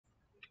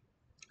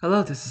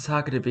Hello, this is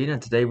Haku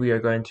and today we are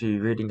going to be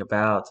reading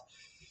about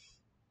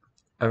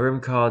a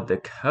room called The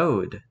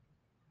Code.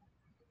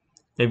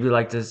 If you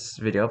like this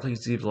video,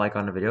 please leave a like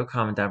on the video,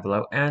 comment down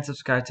below, and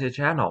subscribe to the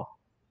channel.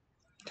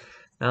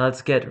 Now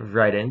let's get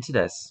right into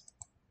this.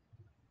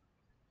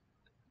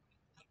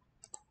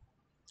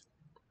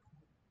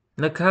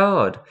 The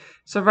Code.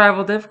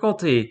 Survival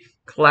difficulty.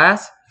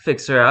 Class,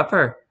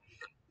 fixer-upper.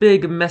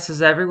 Big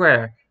messes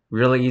everywhere.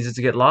 Really easy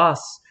to get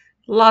lost.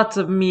 Lots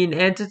of mean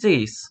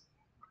entities.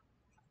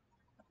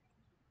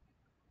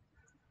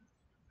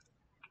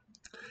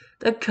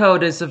 The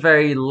Code is the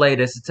very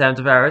latest attempt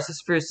of ours to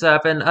spruce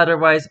up an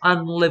otherwise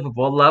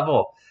unlivable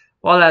level.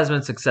 While it hasn't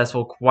been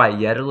successful quite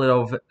yet, a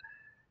little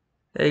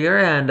vigor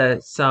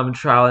and some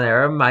trial and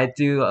error might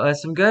do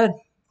us some good.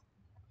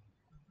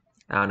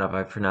 I don't know if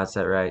I pronounced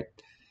that right.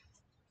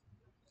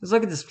 Just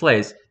look at this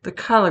place. The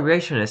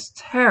coloration is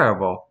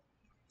terrible.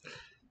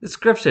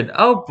 Description.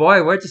 Oh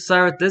boy, where to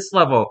start with this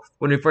level?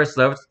 When we first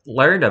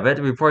learned of it,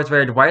 the reports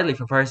varied widely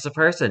from person to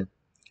person.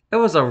 It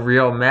was a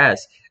real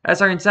mess. As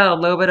turns out,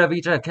 a little bit of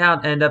each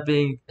account ended up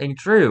being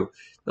true.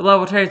 The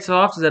level changed so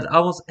often that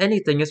almost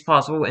anything is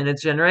possible in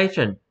its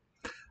generation.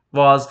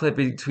 Walls clip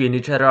between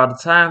each other all the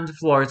time, the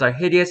floors are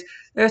hideous,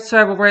 there's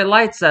terrible bright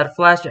lights that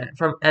flash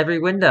from every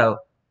window.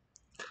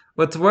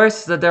 What's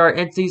worse is that there are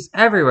entities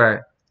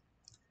everywhere.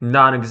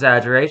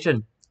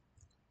 Non-exaggeration.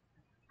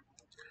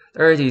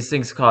 There are these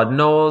things called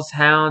gnolls,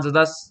 hounds, and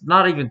let's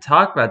not even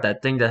talk about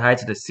that thing that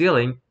hides in the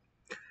ceiling.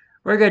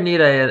 We're gonna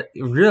need a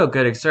real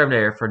good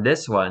exterminator for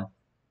this one.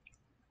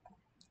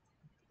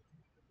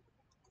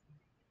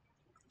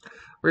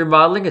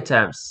 Remodeling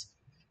attempts.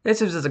 It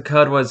seems that the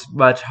code was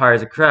much harder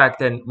to crack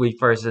than we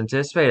first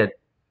anticipated.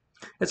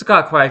 It's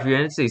got quite a few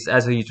entities,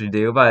 as we usually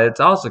do, but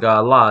it's also got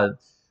a lot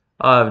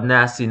of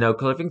nasty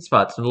no-clipping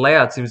spots, and the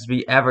layout seems to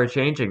be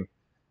ever-changing.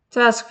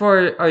 Task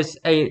Force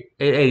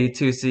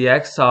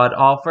 882CX saw it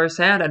all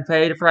firsthand and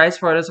paid a price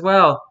for it as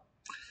well.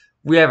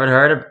 We haven't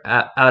heard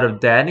out of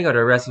Danny or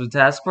the rest of the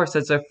task force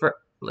since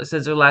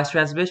their last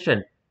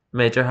transmission.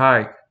 Major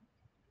Hike.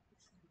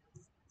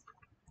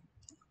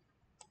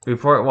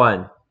 Report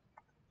 1.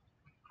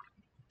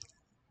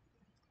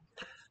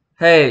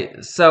 Hey,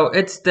 so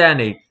it's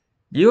Danny.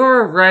 You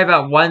were right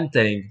about one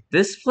thing.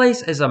 This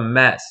place is a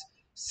mess.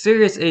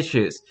 Serious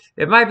issues.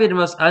 It might be the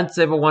most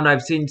unstable one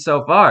I've seen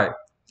so far.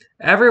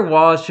 Every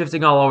wall is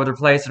shifting all over the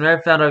place, and we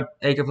haven't found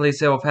a completely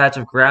stable patch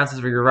of ground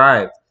since we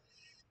arrived.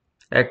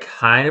 It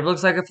kind of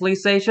looks like a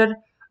police station.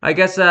 I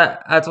guess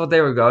that's what they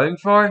were going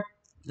for.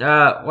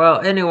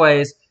 Well,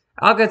 anyways,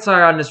 I'll get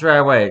started on this right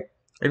away.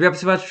 If you have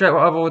too much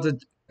trouble with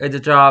the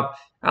job,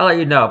 I'll let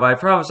you know, but I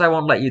promise I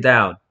won't let you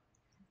down.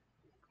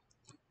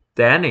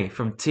 Danny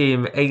from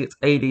Team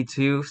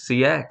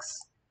 882CX.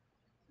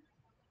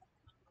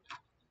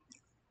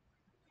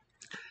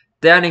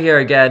 Danny here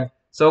again.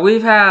 So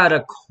we've had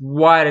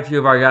quite a few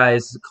of our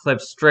guys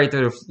clipped straight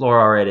through the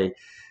floor already.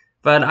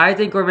 But I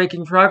think we're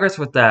making progress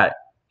with that.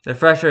 The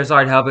freshers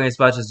aren't helping as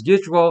much as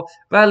usual,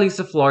 but at least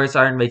the floors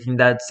aren't making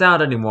that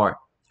sound anymore.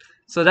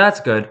 So that's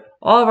good.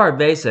 All of our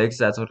basics,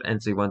 that's what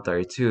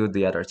NC132,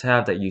 the other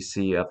tab that you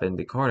see up in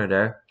the corner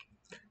there,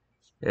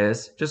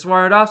 is just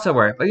wired off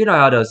somewhere. But you know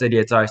how those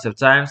idiots are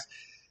sometimes.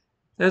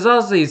 There's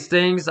also these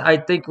things I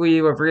think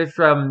we were briefed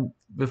from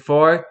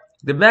before.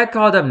 The men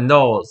call them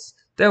gnolls.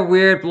 They're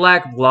weird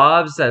black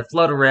blobs that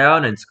float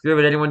around and scream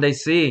at anyone they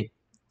see.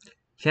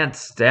 Can't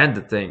stand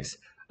the things.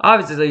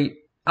 Obviously,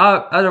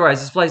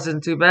 otherwise this place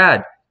isn't too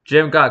bad.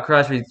 Jim got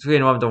crushed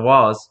between one of the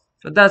walls,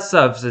 but that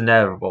stuff's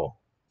inevitable.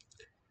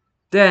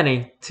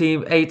 Danny,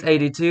 Team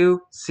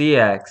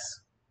 882CX.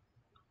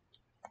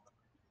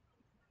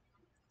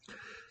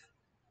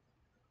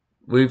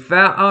 We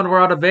found where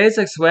all the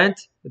basics went.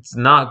 It's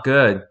not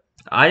good.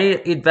 I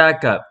need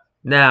backup.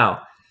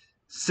 Now,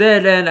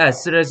 sit in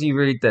as soon as you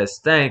read this.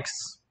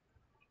 Thanks.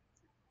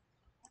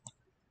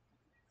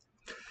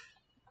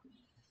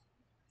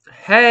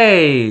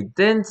 Hey,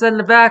 didn't send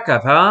the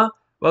backup, huh?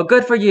 Well,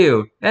 good for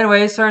you.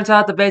 Anyways, turns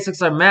out the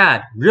basics are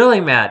mad. Really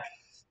mad.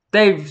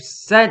 They've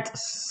sent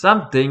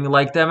something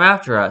like them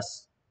after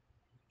us.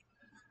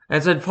 And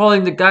it's been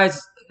pulling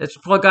guys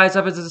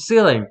up into the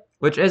ceiling,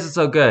 which isn't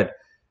so good.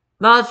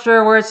 Not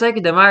sure where it's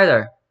taking them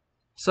either.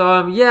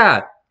 So,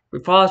 yeah, we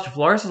polished the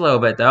floors a little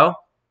bit, though.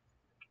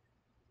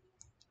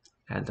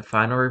 And the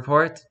final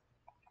report.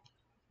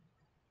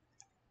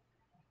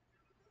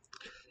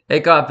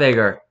 It got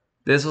bigger.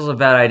 This was a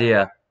bad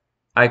idea.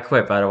 I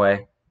quit, by the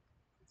way.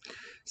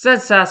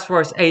 Since Task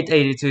Force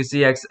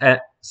 882CX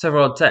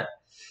several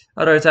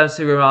other attempts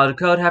to remodel the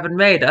code have been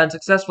made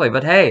unsuccessfully,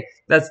 but hey,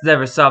 that's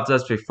never stopped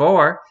us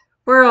before.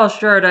 We're all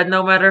sure that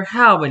no matter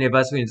how many of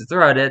us we need to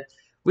throw at it,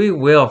 we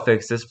will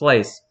fix this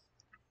place.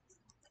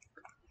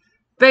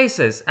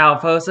 Bases,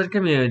 outposts, and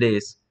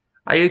communities.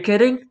 Are you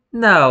kidding?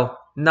 No,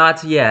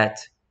 not yet.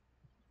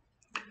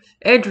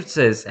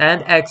 Entrances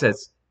and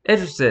exits.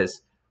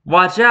 Entrances.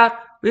 Watch out!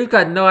 We've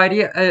got no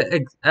idea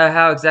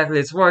how exactly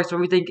this works, but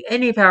we think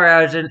any power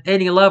outage in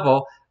any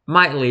level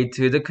might lead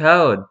to the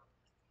code.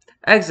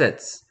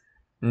 Exits.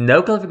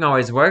 No clipping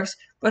always works.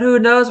 But who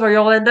knows where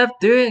you'll end up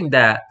doing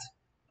that?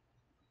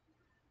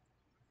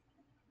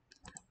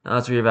 Now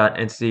let's read about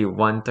Entity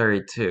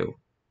 132.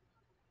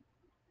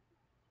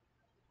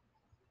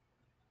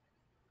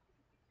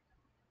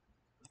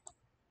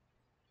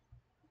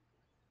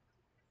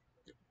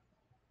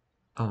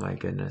 Oh my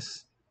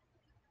goodness.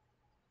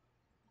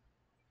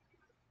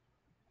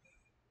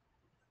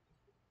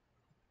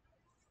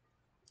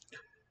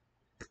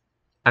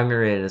 I'm gonna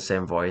read it in the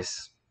same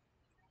voice.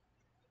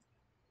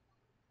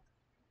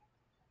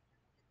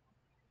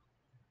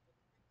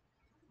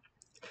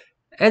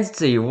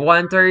 Entity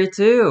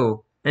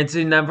 132.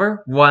 Entity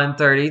number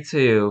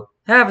 132.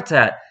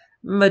 Habitat.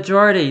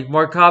 Majority.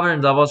 More common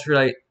in levels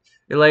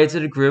related to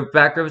the group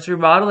backrooms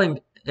remodeling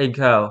and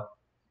co.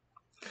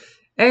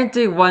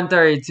 Entity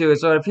 132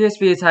 is what appears to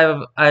be a type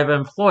of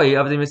employee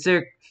of the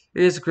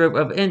mysterious group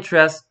of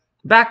interest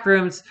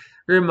backrooms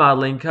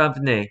remodeling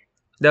company.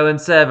 Though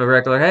instead of a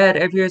regular head,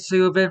 it appears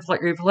to have been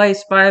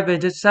replaced by a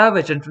vintage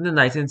television from the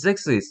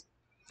 1960s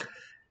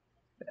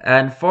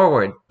and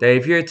forward. They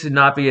appear to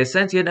not be as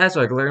sentient as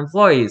regular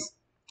employees,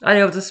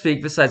 unable to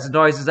speak besides the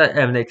noises that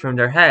emanate from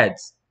their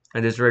heads.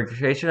 And this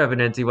recreation of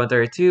an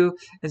NT-132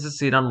 is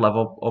seen on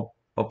level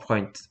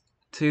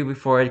 0.2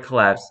 before it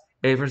collapsed,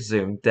 a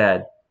presumed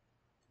dead.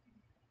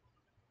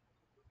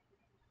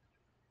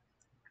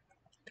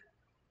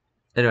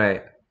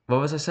 Anyway, what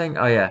was I saying?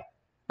 Oh yeah.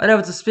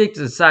 Unable to speak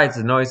besides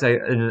the noise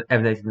that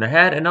emanate from their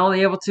head, and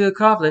only able to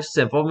accomplish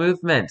simple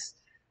movements.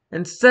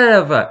 Instead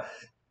of a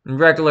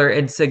regular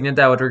insignia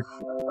that would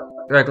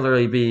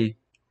regularly be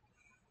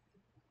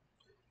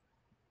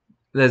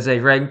there's a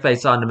ring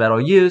placed on the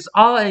metal used.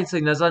 All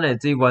insignias on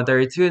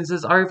NT-132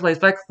 instances are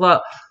replaced by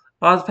cloth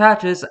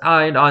patches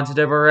ironed onto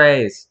the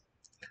berets.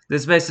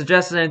 This may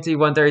suggest that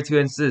NT-132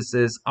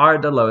 instances are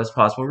the lowest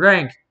possible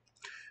rank,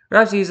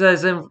 perhaps used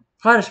as a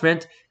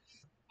punishment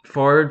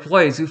for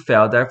employees who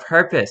failed their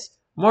purpose.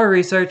 More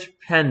research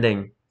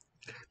pending.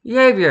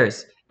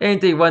 Behaviors.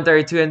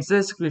 NT-132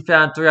 instances can be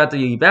found throughout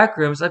the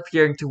backrooms,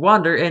 appearing to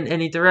wander in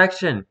any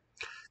direction.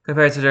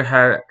 Compared to their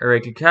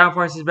hierarchical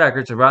counterparts in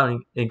backrooms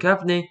around in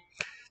company,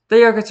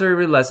 they are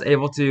considerably less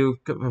able to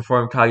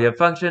perform cognitive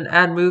function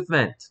and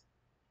movement.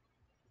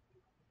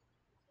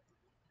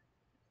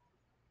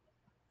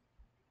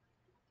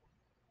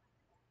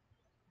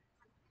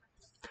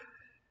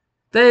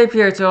 They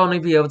appear to only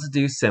be able to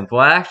do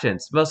simple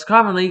actions, most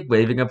commonly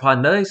waving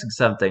upon noticing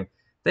something.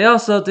 They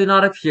also do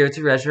not appear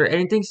to register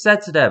anything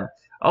said to them,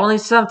 only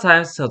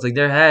sometimes tilting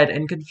their head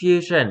in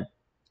confusion.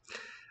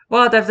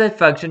 While definite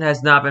function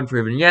has not been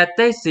proven yet,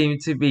 they seem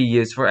to be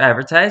used for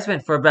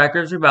advertisement for a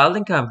backrooms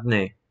remodeling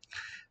company.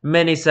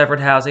 Many separate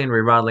housing and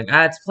remodeling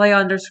ads play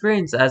on their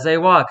screens as they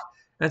walk,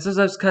 and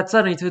sometimes cut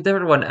suddenly to a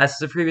different one as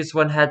the previous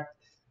one had,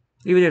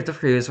 even if the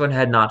previous one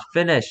had not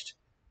finished.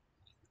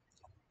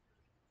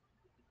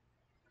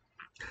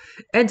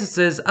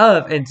 Instances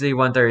of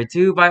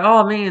NC-132 by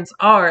all means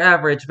are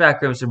average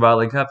backrooms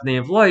remodeling company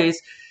employees,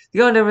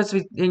 the only difference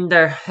between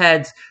their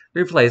heads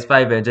replaced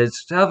by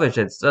vintage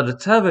televisions. So the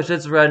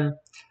televisions run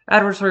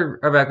adverts for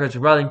backrooms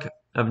remodeling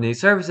company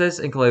services,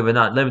 including but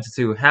not limited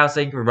to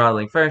housing,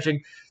 remodeling,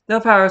 furnishing. No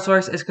power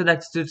source is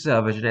connected to the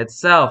television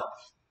itself.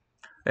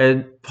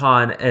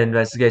 Upon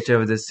investigation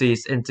of the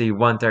deceased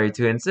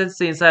NC-132 instance,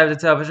 the inside of the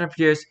television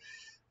appears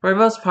for the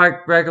most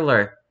part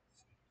regular.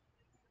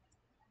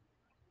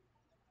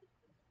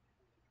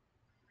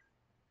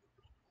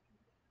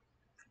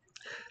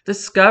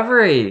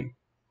 Discovery.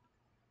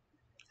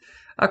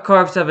 A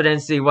corpse of an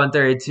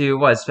NC-132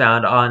 was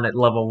found on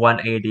level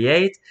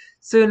 188.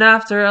 Soon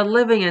after, a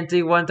living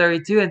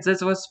NC-132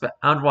 instance was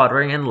found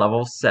watering in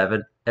level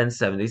 7 and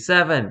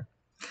 77.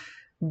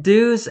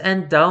 Do's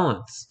and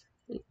don'ts.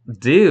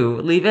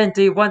 Do leave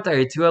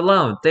NC-132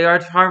 alone. They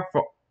are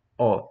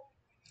harmful.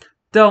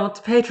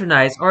 Don't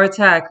patronize or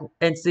attack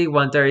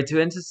NC-132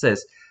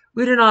 instances.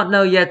 We do not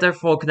know yet their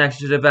full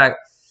connection to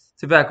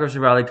Backrooms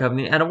Rally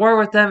Company, and a war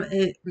with them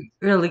it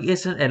really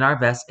isn't in our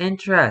best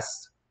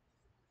interest.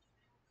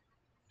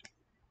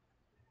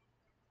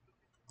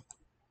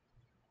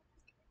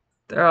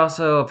 They're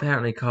also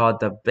apparently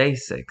called the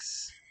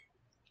basics.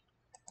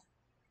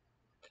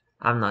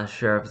 I'm not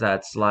sure if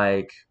that's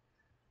like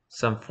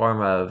some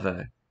form of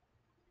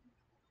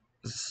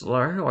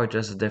slur or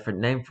just a different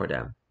name for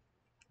them.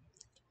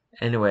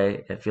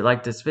 Anyway, if you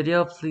like this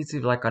video, please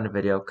leave a like on the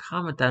video,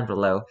 comment down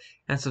below,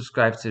 and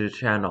subscribe to the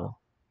channel.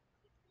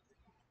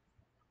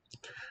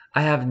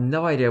 I have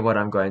no idea what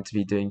I'm going to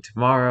be doing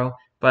tomorrow,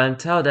 but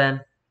until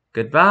then,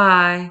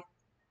 goodbye!